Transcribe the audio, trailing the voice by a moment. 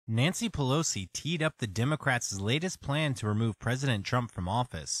Nancy Pelosi teed up the Democrats' latest plan to remove President Trump from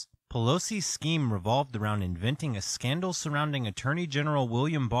office. Pelosi's scheme revolved around inventing a scandal surrounding Attorney General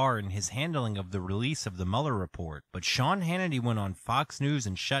William Barr and his handling of the release of the Mueller report. But Sean Hannity went on Fox News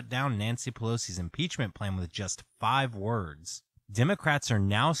and shut down Nancy Pelosi's impeachment plan with just 5 words. Democrats are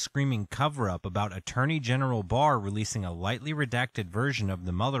now screaming cover-up about Attorney General Barr releasing a lightly redacted version of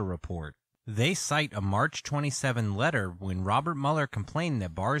the Mueller report. They cite a March 27 letter when Robert Mueller complained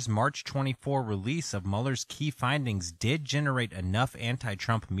that Barr's March 24 release of Mueller's key findings did generate enough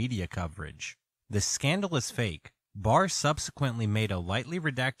anti-Trump media coverage. The scandal is fake. Barr subsequently made a lightly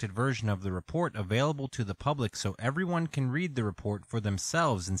redacted version of the report available to the public so everyone can read the report for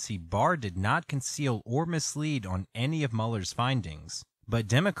themselves and see Barr did not conceal or mislead on any of Mueller's findings. But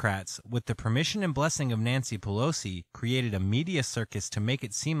Democrats, with the permission and blessing of Nancy Pelosi, created a media circus to make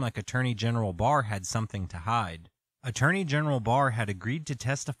it seem like Attorney General Barr had something to hide. Attorney General Barr had agreed to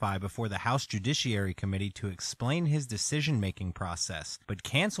testify before the House Judiciary Committee to explain his decision-making process, but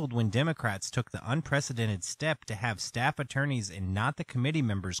canceled when Democrats took the unprecedented step to have staff attorneys and not the committee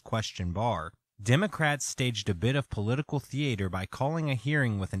members question Barr. Democrats staged a bit of political theater by calling a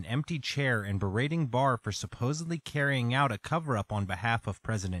hearing with an empty chair and berating Barr for supposedly carrying out a cover-up on behalf of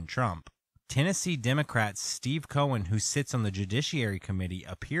President Trump. Tennessee Democrat Steve Cohen, who sits on the Judiciary Committee,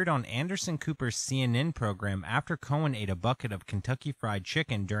 appeared on Anderson Cooper's CNN program after Cohen ate a bucket of Kentucky Fried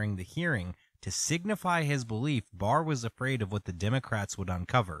Chicken during the hearing to signify his belief Barr was afraid of what the Democrats would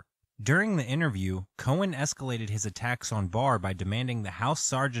uncover. During the interview, Cohen escalated his attacks on Barr by demanding the House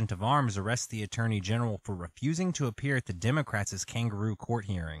Sergeant of Arms arrest the Attorney General for refusing to appear at the Democrats' kangaroo court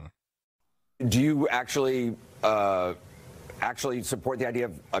hearing. Do you actually support the idea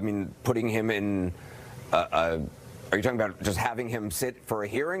of, putting him in, are you talking about just having him sit for a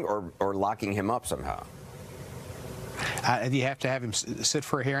hearing or locking him up somehow? You have to have him sit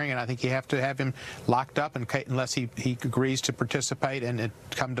for a hearing, and I think you have to have him locked up unless he agrees to participate and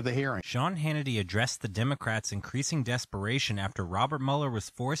come to the hearing. Sean Hannity addressed the Democrats' increasing desperation after Robert Mueller was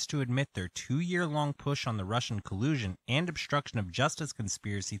forced to admit their 2-year-long push on the Russian collusion and obstruction of justice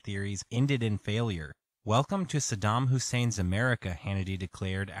conspiracy theories ended in failure. "Welcome to Saddam Hussein's America," Hannity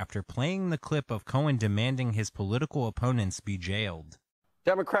declared after playing the clip of Cohen demanding his political opponents be jailed.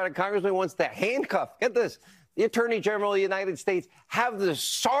 Democratic congressman wants to handcuff, get this, the Attorney General of the United States, have the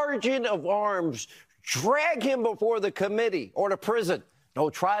Sergeant of Arms drag him before the committee or to prison. No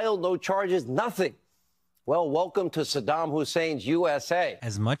trial, no charges, nothing. Well, welcome to Saddam Hussein's USA.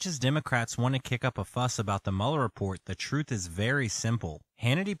 As much as Democrats want to kick up a fuss about the Mueller report, the truth is very simple.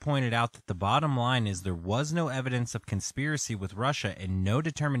 Hannity pointed out that the bottom line is there was no evidence of conspiracy with Russia and no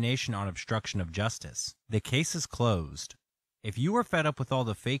determination on obstruction of justice. The case is closed. If you are fed up with all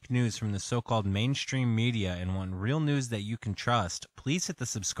the fake news from the so-called mainstream media and want real news that you can trust, please hit the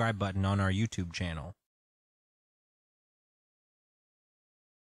subscribe button on our YouTube channel.